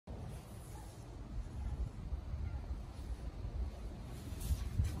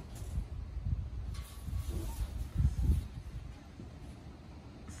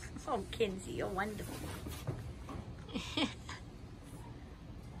Oh, Kinsey, you're wonderful.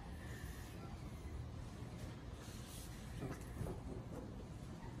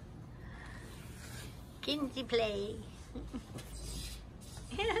 Kinsey play.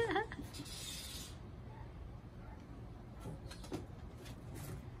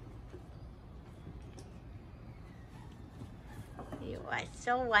 You are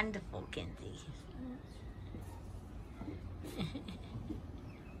so wonderful, Kinsey.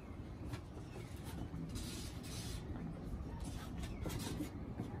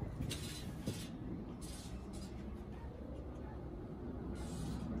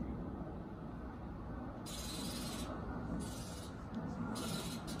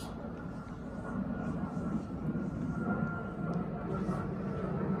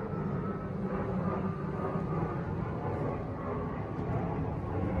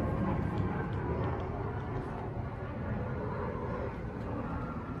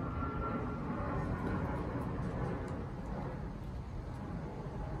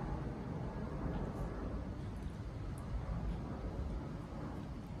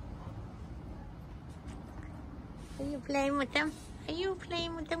 Are you playing with them? Are you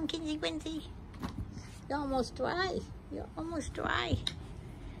playing with them, Kinsey Quincy? You're almost dry. You're almost dry.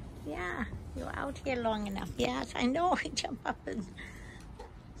 Yeah, you're out here long enough. Yes, I know. Jump up and...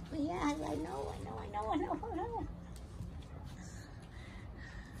 Yes, I know.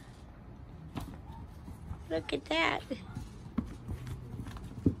 Look at that.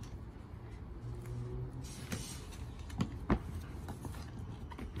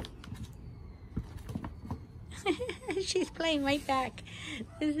 She's playing right back.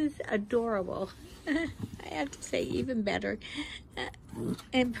 This is adorable. I have to say, even better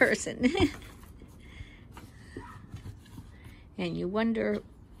in person. And you wonder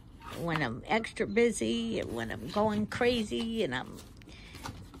when I'm extra busy, and when I'm going crazy, and I'm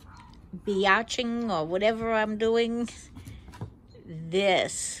biatching or whatever I'm doing,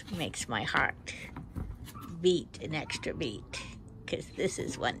 this makes my heart beat an extra beat, because this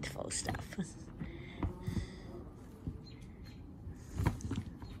is wonderful stuff.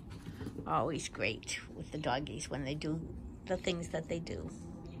 Always great with the doggies when they do the things that they do.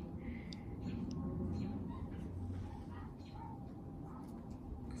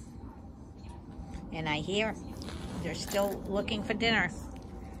 And I hear they're still looking for dinner.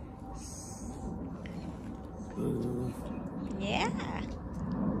 Yeah.